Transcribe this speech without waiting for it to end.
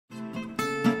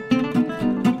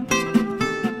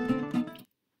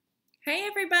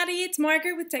everybody, it's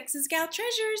Margaret with Texas Gal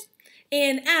Treasures,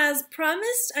 and as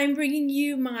promised, I'm bringing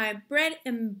you my bread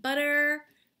and butter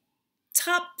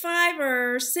top 5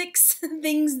 or 6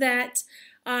 things that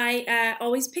I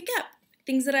always pick up,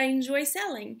 things that I enjoy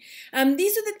selling.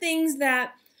 These are the things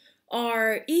that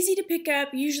are easy to pick up,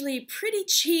 usually pretty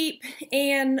cheap,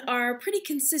 and are pretty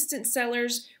consistent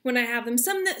sellers when I have them.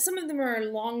 Some of them are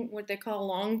long, what they call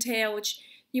long tail, which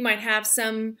you might have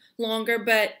some longer,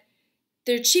 but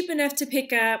they're cheap enough to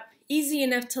pick up, easy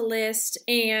enough to list,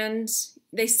 and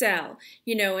they sell,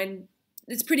 and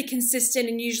it's pretty consistent,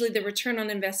 and usually the return on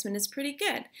investment is pretty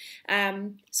good.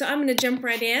 So I'm going to jump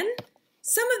right in.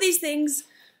 Some of these things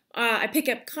I pick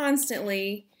up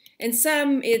constantly, and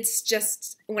some it's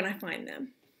just when I find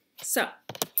them. So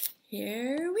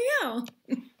here we go.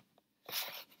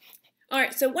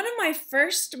 Alright, so one of my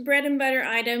first bread and butter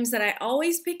items that I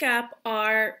always pick up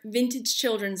are vintage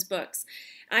children's books.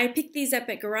 I pick these up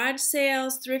at garage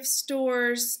sales, thrift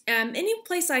stores, any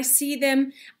place I see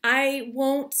them. I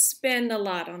won't spend a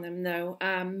lot on them though.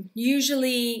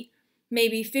 Usually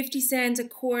maybe 50 cents, a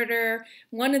quarter.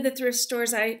 One of the thrift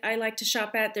stores I like to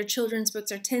shop at, their children's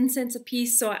books are 10 cents a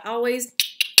piece, so I always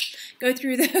go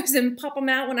through those and pop them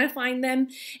out when I find them.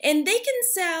 And they can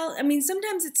sell,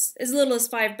 sometimes it's as little as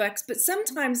 $5, but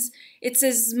sometimes it's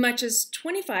as much as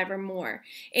 25 or more.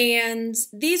 And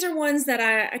these are ones that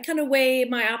I kind of weigh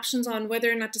my options on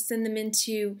whether or not to send them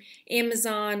into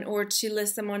Amazon or to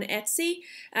list them on Etsy.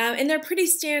 And they're pretty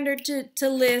standard to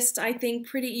list, I think,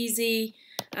 pretty easy.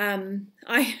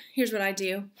 Here's what I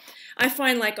do. I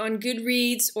find, like, on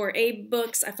Goodreads or Abe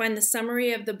Books, I find the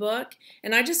summary of the book,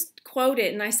 and I just quote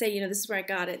it, and I say, this is where I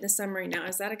got it, the summary. Now,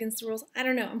 is that against the rules? I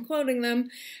don't know. I'm quoting them.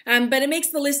 But it makes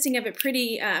the listing of it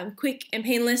pretty quick and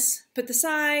painless. Put the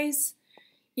size,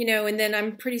 and then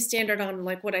I'm pretty standard on,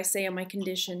 like, what I say on my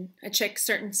condition. I check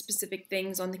certain specific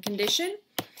things on the condition.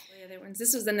 The other ones.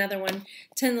 This was another one,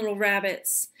 10 Little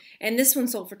Rabbits. And this one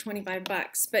sold for 25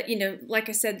 bucks. But, like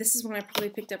I said, this is one I probably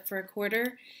picked up for a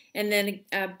quarter. And then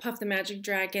Puff the Magic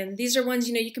Dragon. These are ones,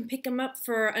 you can pick them up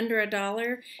for under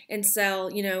 $1 and sell,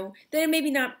 they maybe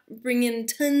not bring in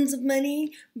tons of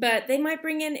money, but they might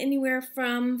bring in anywhere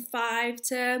from $5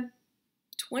 to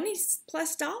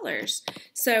 $20+.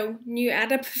 So you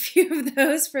add up a few of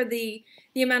those for the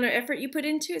amount of effort you put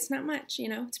into it. It's not much,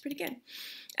 it's pretty good.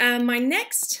 My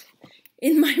next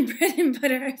in my bread and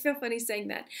butter, I feel funny saying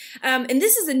that. And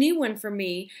this is a new one for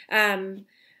me.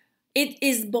 It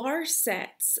is bar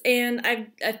sets, and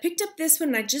I've picked up this one,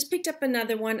 and I just picked up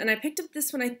another one, and I picked up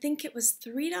this one, I think it was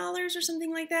 $3 or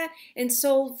something like that, and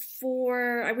sold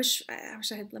for, I wish I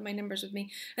had my numbers with me,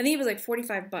 I think it was like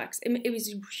 45 bucks. It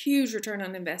was a huge return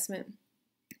on investment.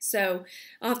 So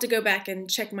I'll have to go back and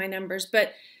check my numbers,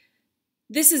 but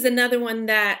this is another one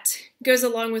that goes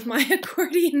along with my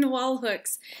accordion wall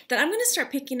hooks that I'm going to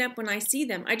start picking up when I see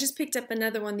them. I just picked up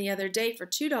another one the other day for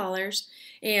 $2,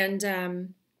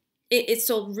 and it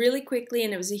sold really quickly,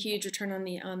 and it was a huge return on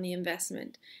the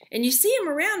investment. And you see them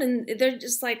around, and they're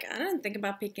just like, I don't think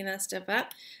about picking that stuff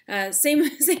up. Same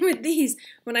with these.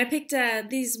 When I picked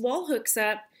these wall hooks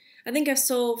up, I think I've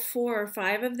sold 4 or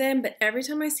 5 of them, but every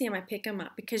time I see them, I pick them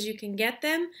up because you can get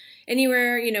them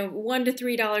anywhere, $1 to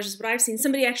 $3 is what I've seen.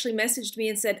 Somebody actually messaged me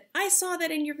and said, I saw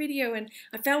that in your video, and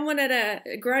I found one at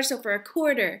a garage sale for a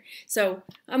quarter. So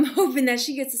I'm hoping that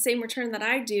she gets the same return that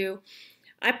I do.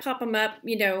 I pop them up,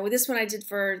 this one I did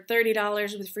for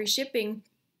 $30 with free shipping,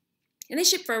 and they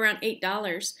ship for around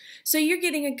 $8. So you're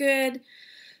getting a good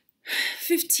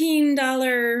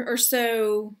 $15 or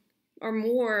so or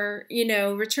more,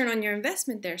 return on your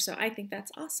investment there. So I think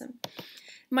that's awesome.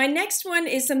 My next one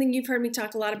is something you've heard me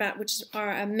talk a lot about, which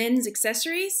are men's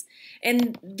accessories.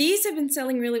 And these have been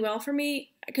selling really well for me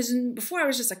because before I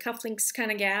was just a cufflinks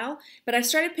kind of gal, but I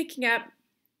started picking up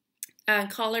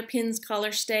collar pins,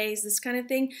 collar stays, this kind of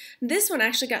thing. This one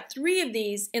actually got 3 of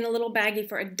these in a little baggie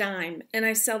for $10, and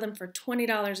I sell them for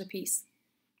 $20 a piece.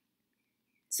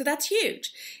 So that's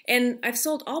huge. And I've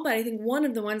sold all but I think one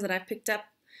of the ones that I've picked up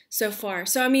so far.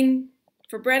 So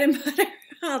for bread and butter,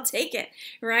 I'll take it,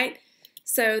 right?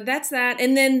 So that's that.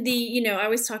 And then I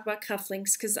always talk about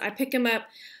cufflinks because I pick them up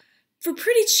for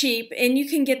pretty cheap, and you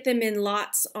can get them in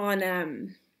lots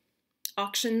on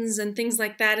auctions and things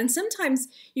like that. And sometimes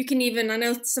you can even, I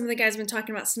know some of the guys have been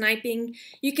talking about sniping,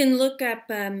 you can look up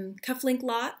cufflink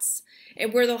lots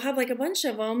and where they'll have like a bunch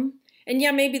of them. And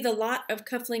yeah, maybe the lot of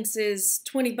cufflinks is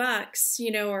 20 bucks,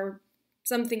 or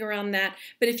something around that.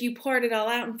 But if you part it all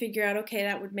out and figure out, okay,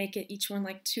 that would make it each one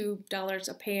like $2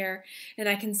 a pair, and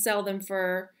I can sell them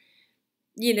for,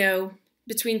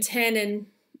 between 10 and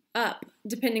up,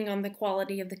 depending on the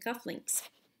quality of the cufflinks.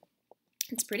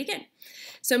 It's pretty good.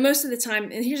 So most of the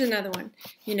time, and here's another one.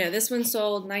 This one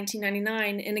sold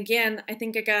 $19.99, and again, I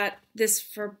think I got this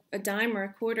for a dime or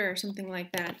a quarter or something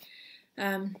like that.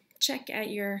 Check at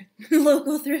your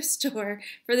local thrift store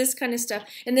for this kind of stuff.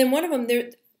 And then one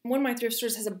of my thrift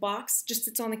stores has a box, just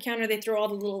sits on the counter. They throw all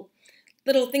the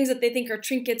little things that they think are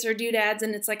trinkets or doodads,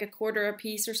 and it's like a quarter a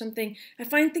piece or something. I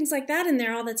find things like that in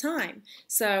there all the time.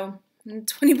 So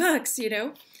 $20,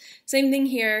 Same thing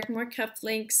here, more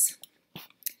cufflinks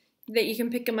that you can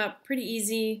pick them up pretty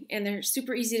easy, and they're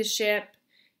super easy to ship.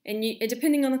 And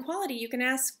depending on the quality, you can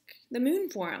ask the moon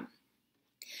for them.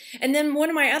 And then one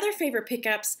of my other favorite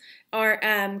pickups are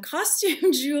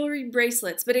costume jewelry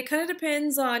bracelets, but it kind of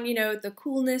depends on, the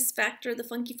coolness factor, the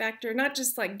funky factor, not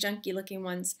just like junky looking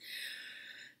ones.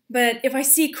 But if I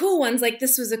see cool ones, like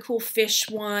this was a cool fish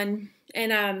one,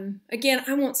 and again,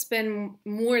 I won't spend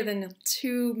more than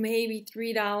 $2, maybe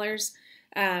 $3,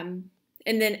 and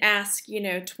then ask,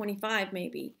 $25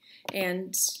 maybe.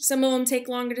 And some of them take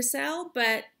longer to sell,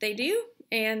 but they do,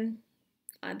 and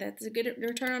that's a good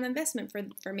return on investment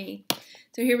for me.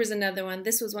 So here was another one.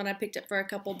 This was one I picked up for a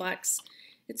couple bucks.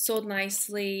 It sold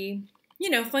nicely.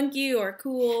 Funky or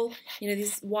cool.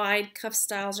 These wide cuff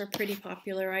styles are pretty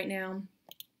popular right now.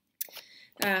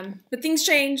 But things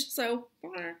change, so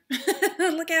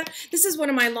look out. This is one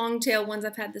of my long tail ones.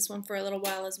 I've had this one for a little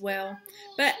while as well.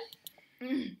 But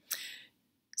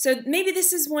so maybe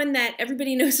this is one that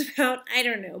everybody knows about. I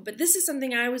don't know. But this is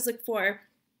something I always look for,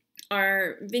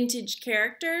 are vintage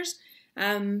characters,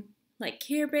 like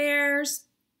Care Bears.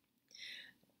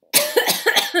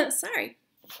 Sorry.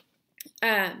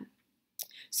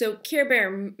 So Care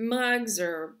Bear mugs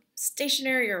or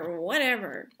stationery or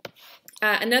whatever.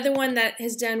 Another one that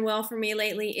has done well for me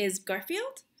lately is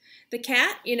Garfield, the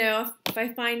cat. If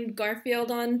I find Garfield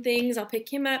on things, I'll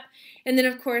pick him up. And then,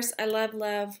 of course, I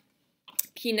love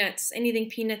Peanuts, anything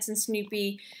Peanuts and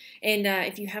Snoopy. And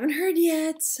if you haven't heard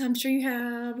yet, I'm sure you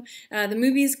have, the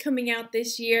movie is coming out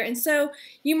this year. And so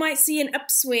you might see an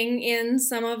upswing in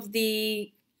some of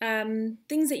the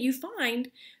things that you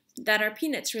find that are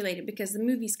Peanuts related because the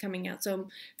movie's coming out. So a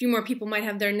few more people might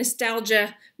have their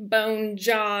nostalgia bone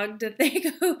jogged that they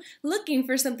go looking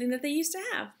for something that they used to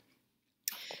have.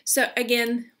 So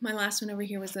again, my last one over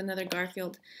here was another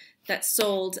Garfield that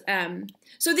sold.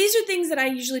 So these are things that I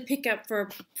usually pick up for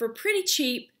pretty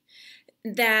cheap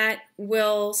that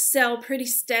will sell pretty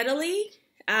steadily.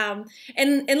 And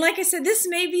like I said, this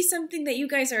may be something that you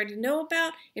guys already know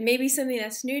about. It may be something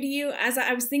that's new to you. As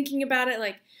I was thinking about it,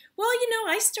 like, well,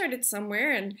 I started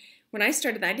somewhere, and when I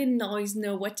started, I didn't always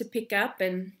know what to pick up,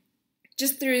 and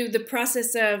just through the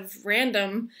process of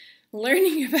random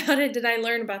learning about it, did I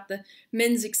learn about the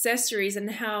men's accessories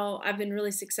and how I've been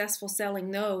really successful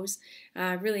selling those.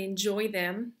 I really enjoy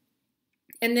them.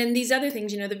 And then these other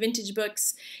things, the vintage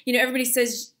books, everybody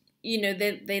says,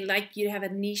 they like you to have a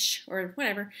niche or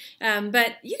whatever,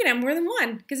 but you can have more than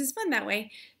one because it's fun that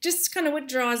way. Just kind of what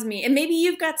draws me. And maybe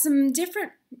you've got some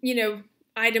different,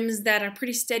 items that are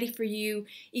pretty steady for you,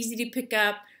 easy to pick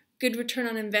up, good return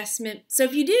on investment. So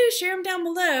if you do, share them down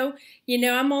below.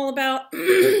 I'm all about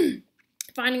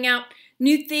finding out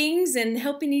new things and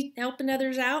helping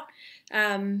others out.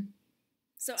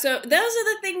 So those are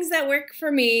the things that work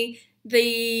for me.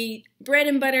 The bread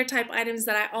and butter type items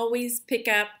that I always pick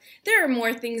up. There are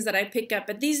more things that I pick up,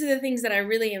 but these are the things that I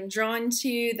really am drawn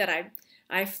to, that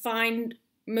I find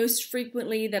most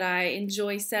frequently, that I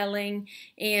enjoy selling.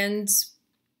 And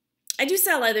I do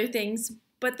sell other things,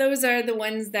 but those are the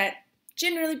ones that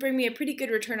generally bring me a pretty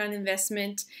good return on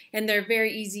investment, and they're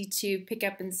very easy to pick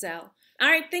up and sell. All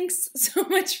right, thanks so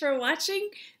much for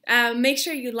watching. Make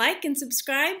sure you like and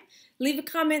subscribe. Leave a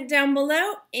comment down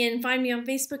below, and find me on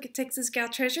Facebook at Texas Gal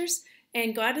Treasures.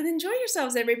 And go out and enjoy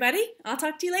yourselves, everybody. I'll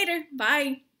talk to you later.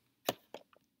 Bye.